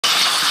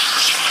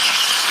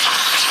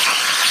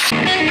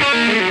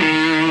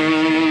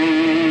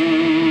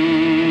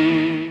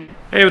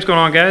Hey, what's going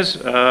on, guys?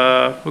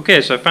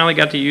 Okay, so I finally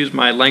got to use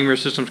my Langmuir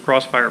Systems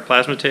Crossfire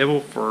Plasma table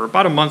for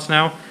about a month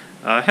now.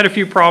 Had a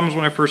few problems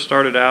when I first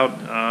started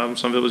out.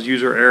 Some of it was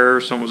user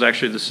error, some was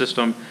actually the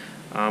system.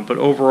 But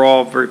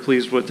overall, very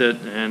pleased with it,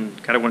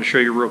 and kind of want to show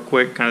you real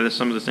quick kind of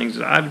some of the things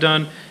that I've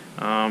done,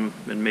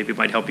 and maybe it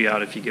might help you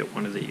out if you get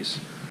one of these.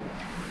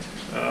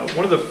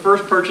 One of the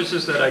first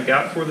purchases that I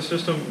got for the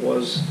system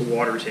was the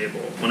water table.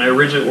 When I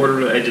originally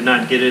ordered it, I did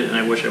not get it, and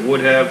I wish I would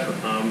have,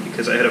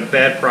 because I had a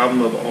bad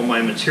problem of all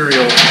my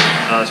material,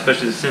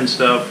 especially the thin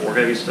stuff or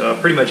heavy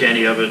stuff. Pretty much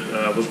any of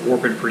it was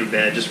warping pretty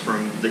bad just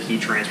from the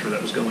heat transfer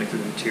that was going through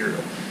the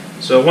material.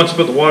 So once you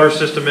put the water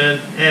system in,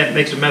 it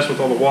makes a mess with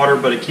all the water,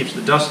 but it keeps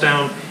the dust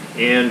down,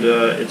 and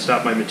it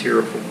stopped my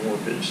material from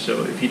warpage.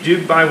 So if you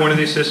do buy one of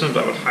these systems,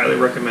 I would highly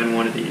recommend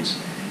one of these.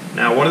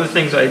 Now, one of the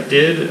things I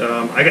did,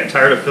 I got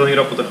tired of filling it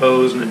up with a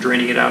hose and then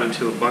draining it out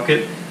into a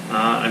bucket.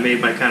 I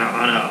made my kind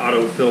of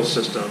auto-fill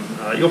system.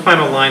 You'll find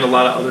online a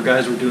lot of other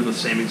guys were doing the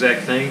same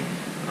exact thing.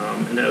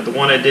 And the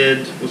one I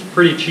did was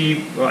pretty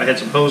cheap. I had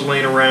some hose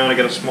laying around. I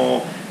got a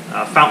small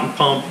fountain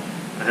pump.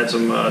 I had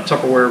some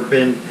Tupperware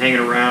bin hanging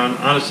around.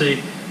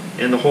 Honestly,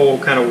 in the whole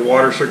kind of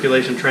water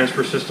circulation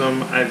transfer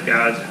system, I've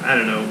got, I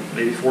don't know,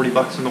 maybe 40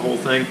 bucks in the whole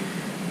thing.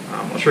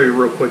 I'll show you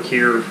real quick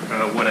here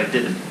what I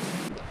did.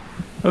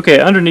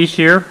 Okay, underneath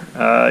here,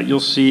 you'll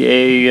see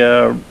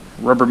a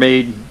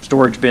Rubbermaid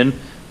storage bin,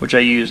 which I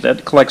use.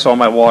 That collects all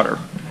my water.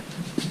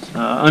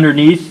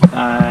 Underneath,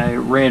 I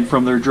ran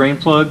from their drain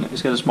plug.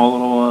 It's got a small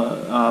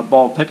little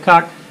ball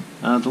petcock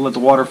to let the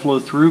water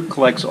flow through.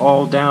 Collects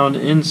all down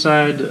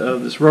inside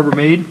of this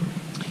Rubbermaid.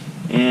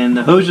 And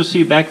the hose you'll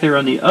see back there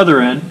on the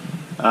other end,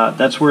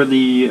 that's where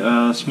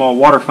the small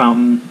water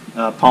fountain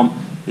pump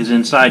is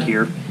inside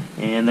here.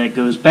 And that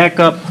goes back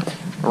up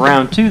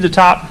around to the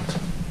top,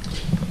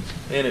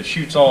 and it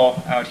shoots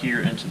all out here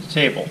into the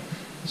table.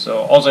 So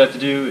all I have to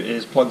do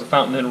is plug the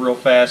fountain in real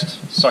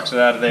fast, sucks it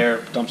out of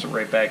there, dumps it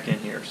right back in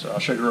here. So I'll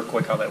show you real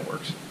quick how that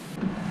works.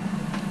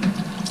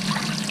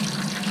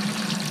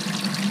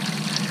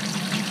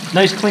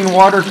 Nice clean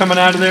water coming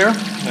out of there.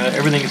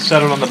 Everything is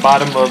settled on the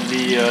bottom of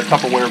the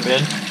Tupperware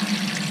bin.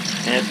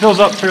 And it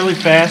fills up fairly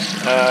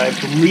fast. I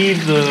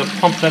believe the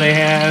pump that I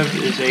have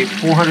is a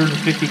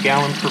 450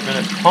 gallon per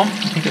minute pump.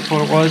 I think that's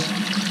what it was.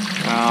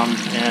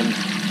 And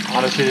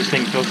honestly, this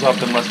thing fills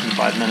up in less than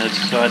 5 minutes,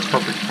 so that's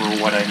perfect for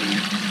what I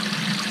need.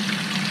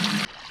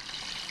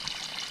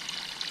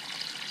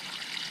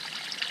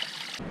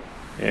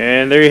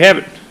 And there you have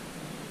it.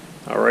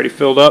 Already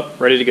filled up,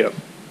 ready to go.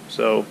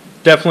 So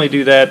definitely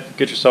do that.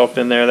 Get yourself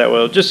in there. That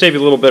will just save you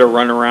a little bit of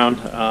run around.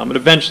 And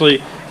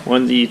eventually,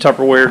 when the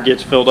Tupperware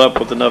gets filled up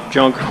with enough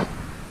junk,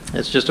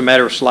 it's just a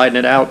matter of sliding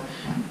it out,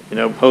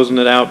 hosing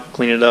it out,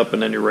 clean it up,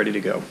 and then you're ready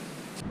to go.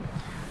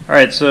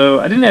 Alright, so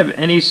I didn't have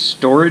any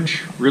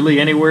storage really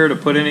anywhere to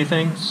put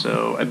anything,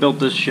 so I built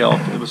this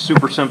shelf. It was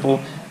super simple.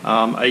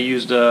 I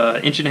used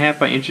 1.5 inch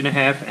by 1.5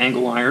 inch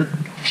angle iron.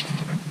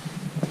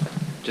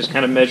 Just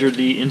kind of measured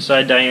the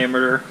inside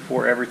diameter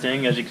for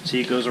everything. As you can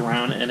see, it goes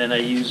around, and then I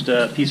used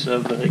a piece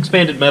of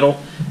expanded metal.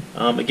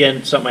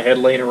 Again, something I had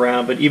laying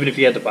around, but even if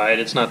you had to buy it,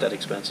 it's not that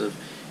expensive.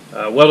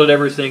 Welded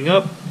everything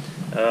up,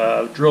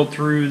 drilled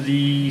through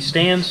the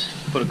stands,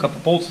 put a couple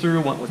bolts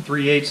through, went with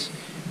 3/8.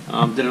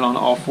 Did it on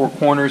all 4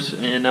 corners,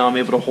 and now I'm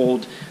able to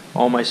hold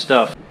all my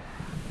stuff.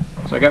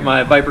 So I got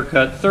my Viper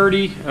Cut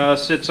 30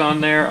 sits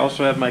on there. I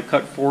also have my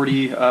Cut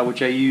 40,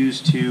 which I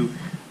use to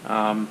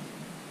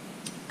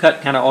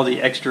cut kind of all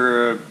the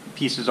extra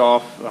pieces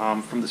off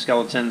from the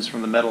skeletons,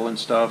 from the metal and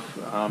stuff.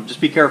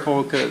 Just be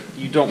careful, because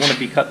you don't want to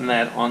be cutting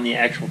that on the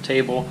actual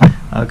table,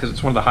 because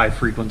it's one of the high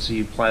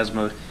frequency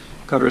plasma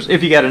cutters.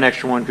 If you got an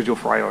extra one, because you'll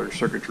fry all your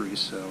circuitry.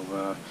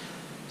 So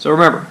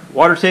remember,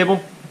 water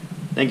table.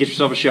 Then get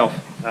yourself a shelf.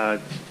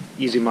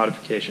 Easy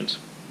modifications.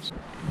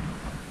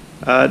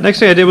 Next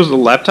thing I did was the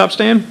laptop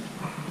stand.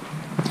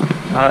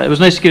 It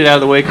was nice to get it out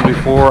of the way, because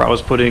before I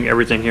was putting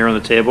everything here on the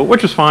table,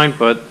 which was fine,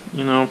 but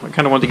I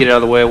kind of wanted to get it out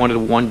of the way. I wanted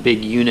one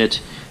big unit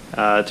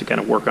to kind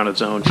of work on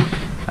its own.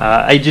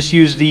 I just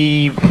used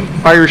the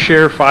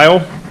FireShare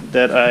file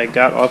that I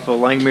got off of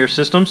Langmuir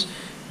Systems.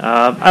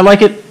 I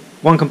like it.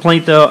 One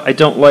complaint though, I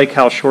don't like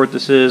how short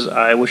this is.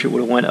 I wish it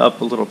would have went up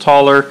a little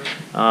taller.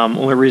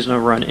 Only reason I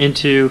run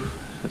into,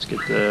 let's get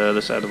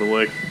this out of the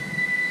way.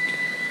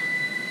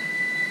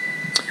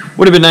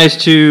 Would have been nice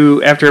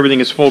to, after everything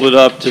is folded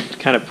up, to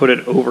kind of put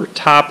it over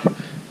top,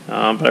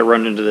 but I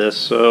run into this.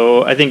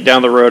 So I think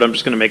down the road I'm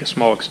just going to make a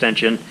small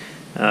extension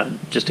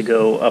just to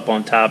go up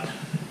on top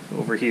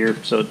over here,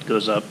 so it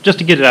goes up, just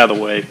to get it out of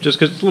the way, just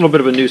because it's a little bit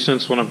of a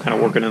nuisance when I'm kind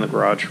of working in the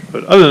garage.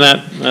 But other than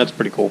that, that's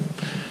pretty cool.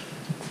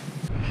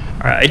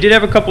 Alright, I did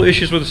have a couple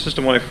issues with the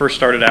system when I first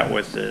started out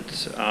with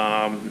it.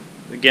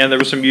 Again, there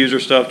was some user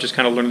stuff, just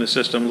kind of learning the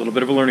system, a little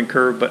bit of a learning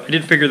curve, but I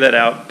did figure that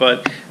out.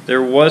 But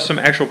there was some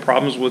actual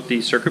problems with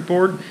the circuit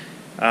board.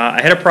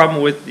 I had a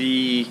problem with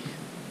the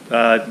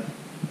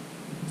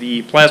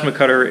plasma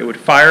cutter. It would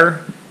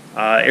fire,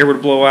 air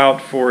would blow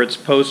out for its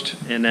post,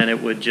 and then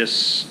it would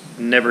just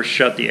never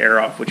shut the air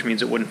off, which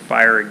means it wouldn't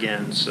fire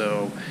again.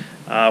 So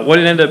What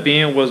it ended up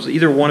being was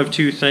either one of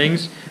two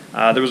things.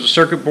 There was a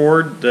circuit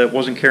board that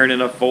wasn't carrying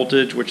enough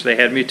voltage, which they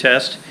had me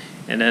test,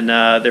 and then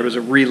there was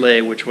a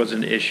relay, which was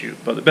an issue.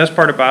 But the best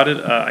part about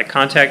it, I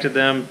contacted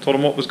them, told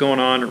them what was going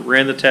on,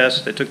 ran the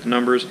test, they took the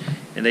numbers,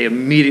 and they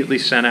immediately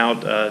sent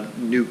out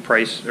new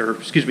parts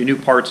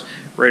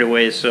right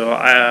away. So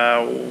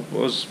it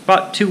was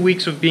about 2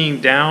 weeks of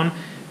being down,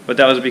 but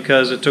that was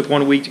because it took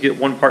 1 week to get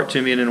one part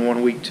to me and then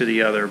 1 week to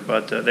the other.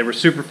 But they were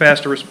super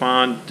fast to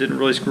respond, didn't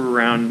really screw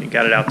around, and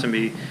got it out to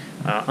me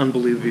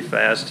unbelievably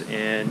fast.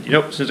 And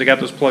since I got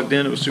those plugged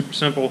in, it was super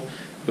simple.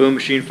 Boom,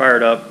 machine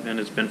fired up, and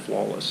it's been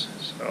flawless.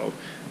 So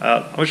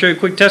I'm gonna show you a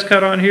quick test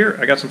cut on here.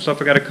 I got some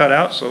stuff I got to cut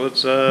out, so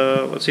let's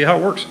see how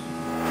it works.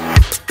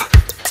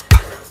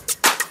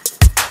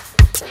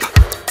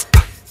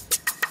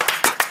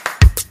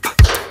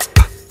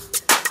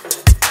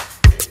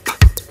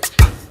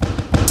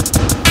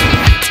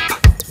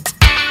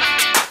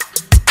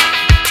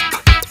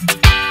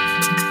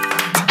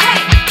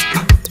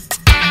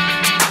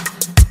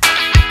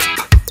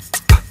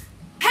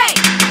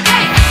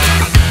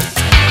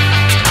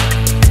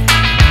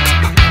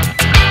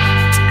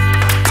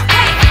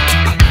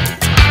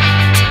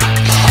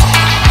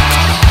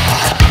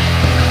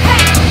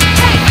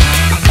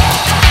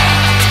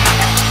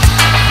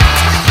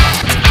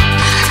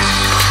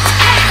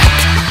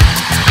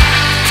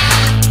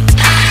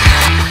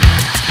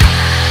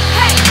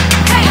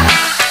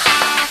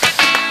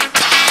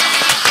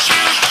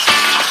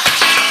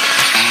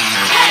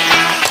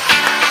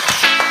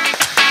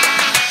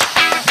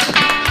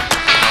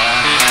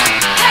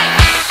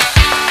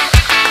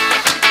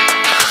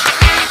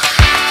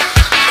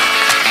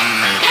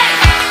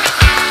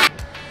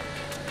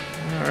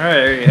 Alright,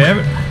 there you have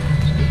it.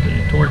 Let's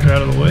get the torch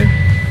out of the way.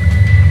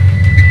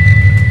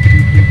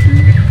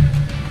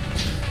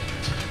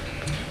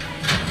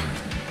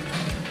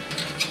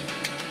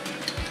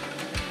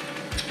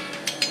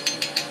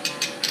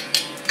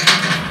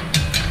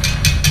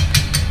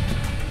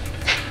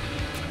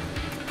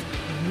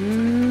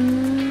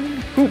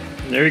 Cool.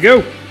 There you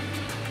go.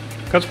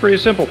 Cut's pretty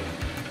simple.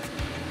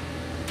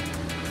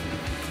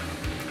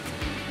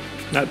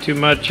 Not too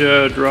much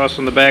dross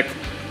on the back.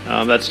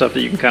 That's stuff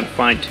that you can kind of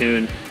fine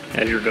tune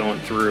as you're going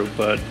through,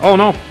 but oh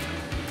no,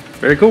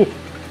 very cool.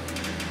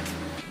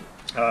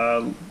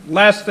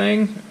 Last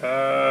thing,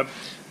 the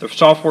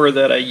software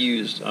that I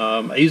used.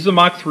 I used the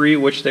Mach 3,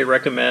 which they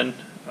recommend.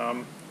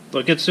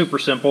 Look, it's super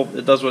simple.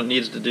 It does what it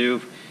needs to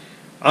do.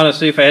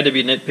 Honestly, if I had to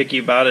be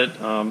nitpicky about it,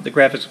 the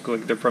graphics look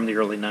like they're from the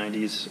early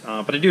 90s,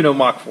 but I do know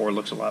Mach 4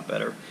 looks a lot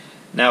better.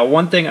 Now,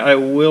 one thing I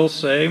will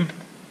say,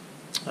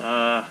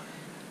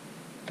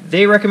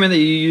 they recommend that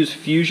you use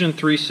Fusion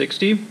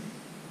 360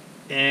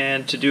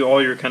 and to do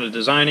all your kind of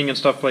designing and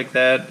stuff like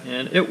that,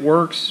 and it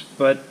works,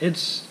 but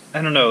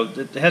I don't know,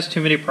 it has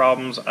too many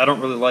problems. I don't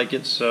really like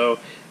it, so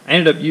I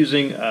ended up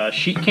using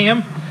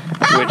SheetCam,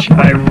 which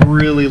I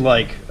really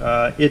like.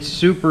 It's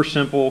super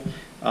simple.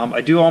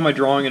 I do all my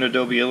drawing in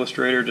Adobe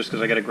Illustrator just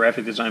because I got a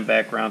graphic design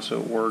background,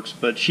 so it works.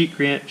 But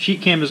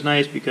SheetCam is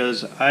nice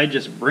because I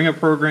just bring a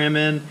program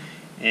in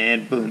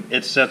and boom,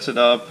 it sets it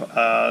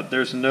up.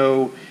 There's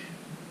no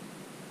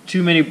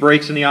too many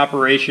breaks in the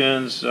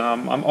operations.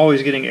 I'm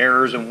always getting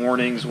errors and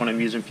warnings when I'm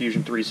using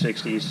Fusion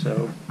 360,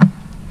 so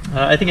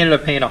I think I ended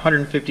up paying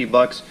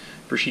 $150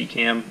 for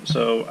SheetCam,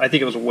 so I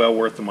think it was well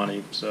worth the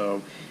money.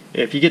 So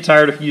if you get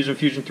tired of using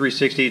Fusion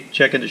 360,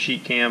 check into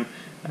SheetCam.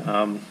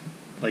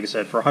 Like I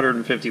said, for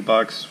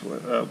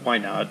 $150, why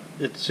not?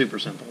 It's super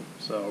simple.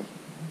 So,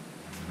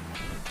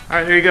 all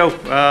right, there you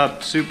go.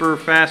 Super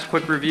fast,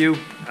 quick review.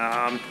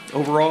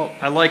 Overall,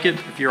 I like it.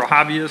 If you're a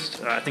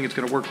hobbyist, I think it's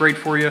going to work great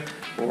for you.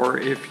 Or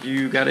if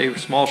you got a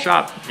small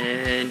shop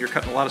and you're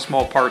cutting a lot of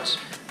small parts,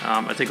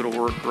 I think it'll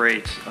work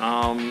great.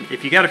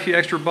 If you got a few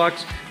extra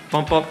bucks,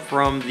 bump up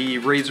from the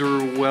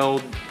Razor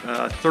Weld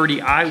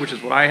 30i, which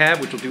is what I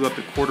have, which will do up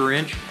to 1/4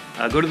 inch.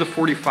 Go to the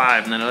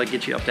 45, and then that'll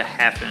get you up to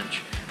 1/2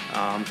 inch.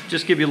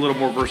 Just give you a little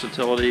more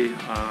versatility.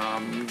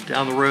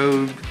 Down the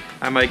road,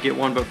 I might get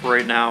one, but for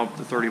right now,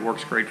 the 30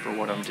 works great for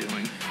what I'm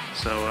doing.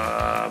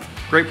 So,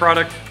 great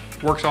product,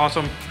 works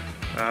awesome.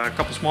 A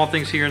couple small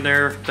things here and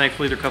there.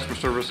 Thankfully, their customer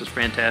service is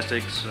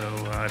fantastic. So,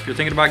 if you're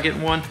thinking about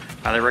getting one,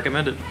 highly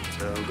recommend it.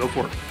 So, go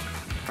for it.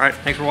 All right,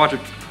 thanks for watching.